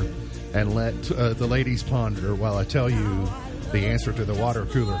ponder and let the ladies ponder while I tell you the answer to the water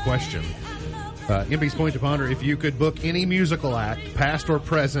cooler question. MB's Point to Ponder, if you could book any musical act, past or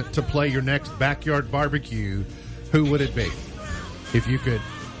present, to play your next backyard barbecue, who would it be? If you could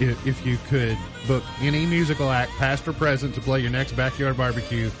book any musical act, past or present, to play your next backyard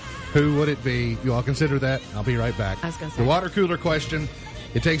barbecue, who would it be? You all consider that? I'll be right back. I was gonna say. The water cooler question.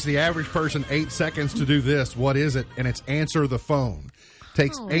 It takes the average person 8 seconds to do this. What is it? And it's answer the phone.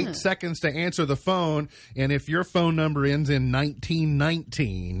 Takes 8 seconds to answer the phone. And if your phone number ends in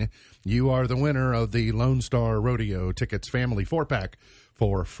 1919, you are the winner of the Lone Star Rodeo Tickets Family 4-pack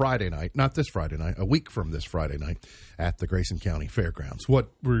for Friday night. Not this Friday night. A week from this Friday night at the Grayson County Fairgrounds. What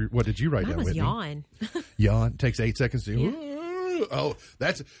did you write Mine down, was Whitney? yawn. Yawn. Takes 8 seconds to do. Yeah. Oh,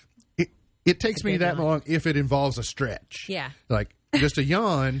 that's... It takes me that long if it involves a stretch. Yeah. Like, just a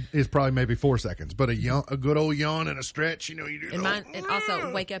yawn is probably maybe 4 seconds, but a good old yawn and a stretch, you do. And mine, and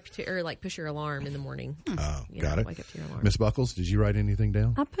also wake up to, or like push your alarm in the morning. Oh, got it. Wake up to your alarm. Miss Buckles, did you write anything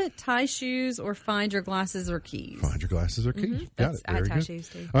down? I put tie shoes or find your glasses or keys. Find your glasses or keys. Mm-hmm. Got it. I had Very tie good. shoes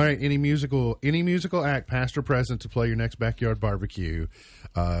too. All right. Any musical act, past or present, to play your next backyard barbecue.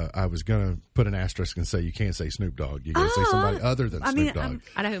 I was going to put an asterisk and say you can't say Snoop Dogg. You got to say somebody other than Snoop Dogg.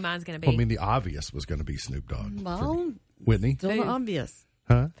 I know who mine's going to be. Well, I mean, the obvious was going to be Snoop Dogg. Well, Whitney? still the obvious.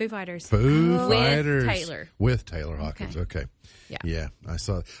 Huh? Foo Fighters. Foo With Fighters. Taylor. With Taylor Hawkins. Okay. Yeah. I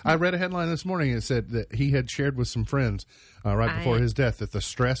saw. I read a headline this morning that said that he had shared with some friends right before his death that the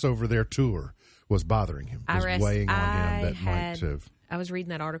stress over their tour was bothering him. Was weighing on him. That might have. I was reading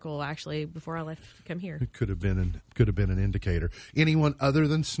that article actually before I left to come here. It could have been an indicator. Anyone other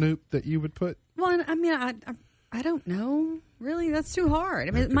than Snoop that you would put? Well, I mean, I don't know. Really, that's too hard.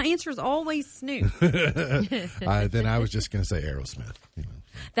 I mean, my answer is always Snoop. Then I was just going to say Aerosmith.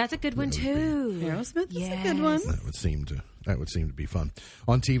 That's a good one too. Aerosmith is a good one. That would seem to be fun.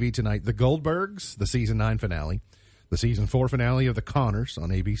 On TV tonight, The Goldbergs, the season 9 finale, the season 4 finale of The Connors on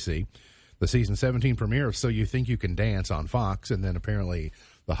ABC, the season 17 premiere of So You Think You Can Dance on Fox, and then apparently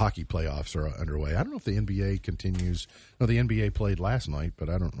the hockey playoffs are underway. I don't know if the NBA continues. No, the NBA played last night, but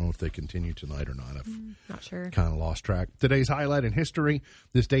I don't know if they continue tonight or not. I've not sure. Kind of lost track. Today's highlight in history: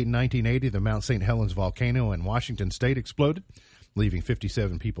 this date in 1980, the Mount St. Helens volcano in Washington State exploded, leaving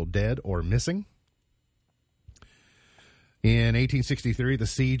 57 people dead or missing. In 1863, the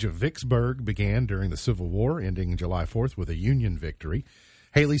siege of Vicksburg began during the Civil War, ending July 4th with a Union victory.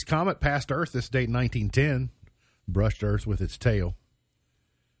 Halley's Comet passed Earth this date in 1910, brushed Earth with its tail.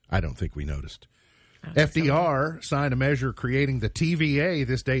 I don't think we noticed. FDR signed a measure creating the TVA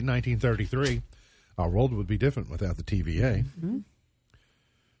this date in 1933. Our world would be different without the TVA. Mm-hmm.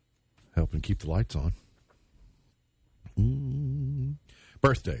 Helping keep the lights on.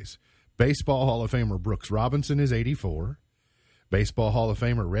 Birthdays. Baseball Hall of Famer Brooks Robinson is 84. Baseball Hall of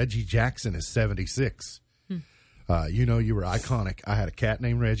Famer Reggie Jackson is 76. You were iconic. I had a cat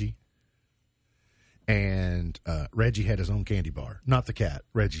named Reggie. And Reggie had his own candy bar. Not the cat.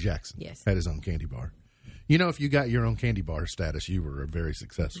 Reggie Jackson had his own candy bar. If you got your own candy bar status, you were very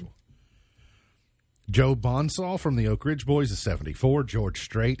successful. Joe Bonsall from the Oak Ridge Boys is 74. George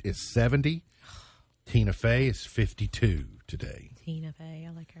Strait is 70. Tina Fey is 52 today. Tina Fey,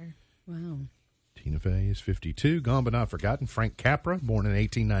 I like her. Wow. Tina Fey is 52. Gone but not forgotten. Frank Capra, born in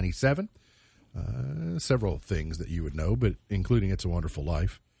 1897. Several things that you would know, but including It's a Wonderful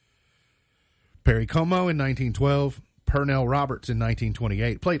Life. Perry Como in 1912. Pernell Roberts in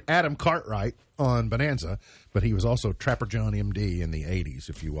 1928. Played Adam Cartwright on Bonanza, but he was also Trapper John M.D. in the 80s,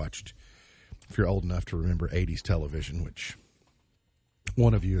 if you're old enough to remember 80s television, which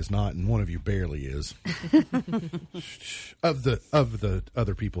one of you is not and one of you barely is. of the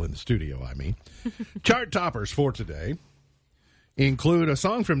other people in the studio, I mean. Chart toppers for today include a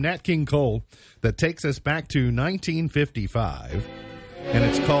song from Nat King Cole that takes us back to 1955, and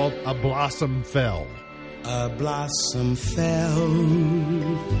it's called A Blossom Fell. A blossom fell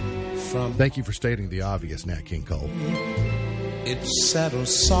from... Thank you for stating the obvious, Nat King Cole. It settled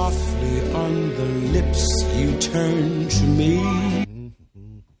softly on the lips you turned to me.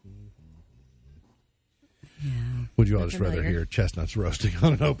 you all just rather familiar. hear chestnuts roasting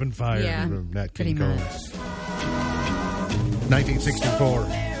on an open fire Yeah, from Nat pretty King Cole. much. 1964,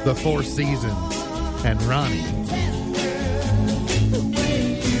 The Four Seasons and Ronnie.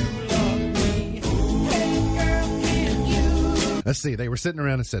 Let's see. They were sitting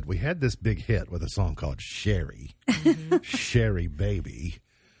around and said, we had this big hit with a song called Sherry. Sherry Baby.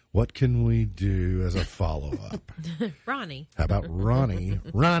 What can we do as a follow-up? Ronnie. How about Ronnie?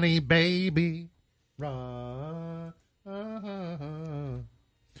 Ronnie Baby.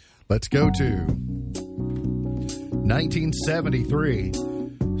 Let's go to 1973.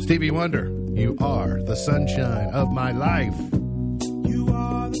 Stevie Wonder, You Are the Sunshine of My Life. You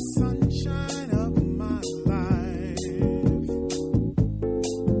are the sunshine of my life.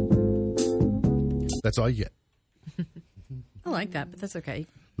 That's all you get. I like that, but that's okay.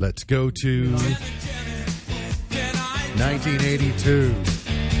 Let's go to 1982.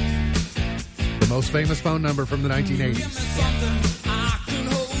 The most famous phone number from the 1980s.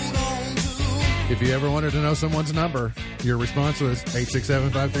 If you ever wanted to know someone's number, your response was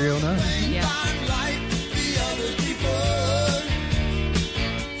 867-5309. Yeah.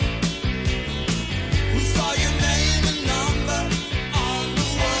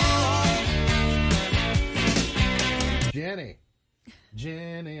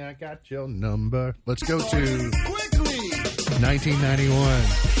 Jenny, I got your number. Let's go to 1991.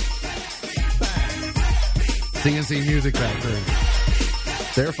 CNC Music Factory.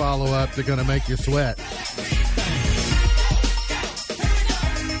 Their follow-up, they're going to make you sweat.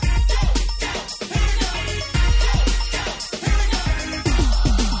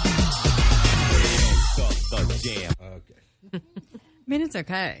 Okay. I mean, it's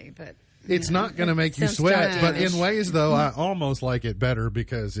okay, but It's not going to make you Sounds sweat, but stylish. in ways, though, I almost like it better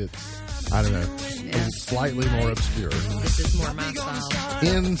because it's, I don't know, it's slightly more obscure. This is more my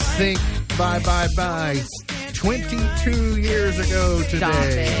style. In Sync, Bye Bye Bye, 22 years ago Stop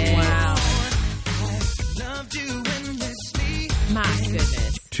today. it. Wow. My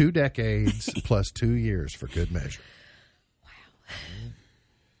goodness. 2 decades plus 2 years for good measure.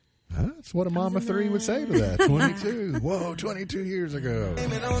 Wow. That's what a Mama 3 would say to that. 22. Whoa, 22 years ago.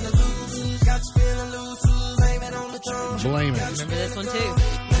 Blame it. Remember this one too.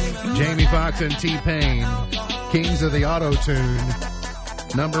 Jamie Foxx and T-Pain, Kings of the Auto-Tune,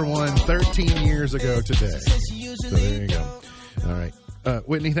 #1 13 years ago today. So there you go. All right.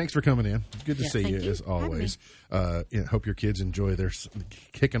 Whitney, thanks for coming in. Good to see you, thank you as for having always. Hope your kids enjoy their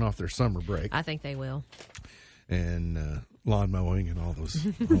kicking off their summer break I think they will. and lawn mowing and all those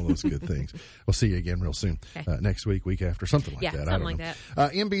good things. We'll see you again real soon. Okay. Next week after, something like Yeah, that. something I don't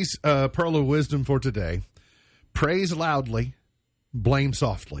like know. MB's Pearl of Wisdom for today. Praise loudly, blame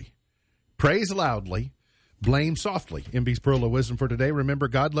softly. Praise loudly, blame softly. MB's Pearl of Wisdom for today. Remember,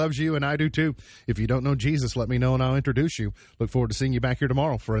 God loves you, and I do too. If you don't know Jesus, let me know, and I'll introduce you. Look forward to seeing you back here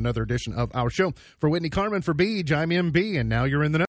tomorrow for another edition of our show. For Whitney Carmen, for Beej, I'm MB, and now you're in the know.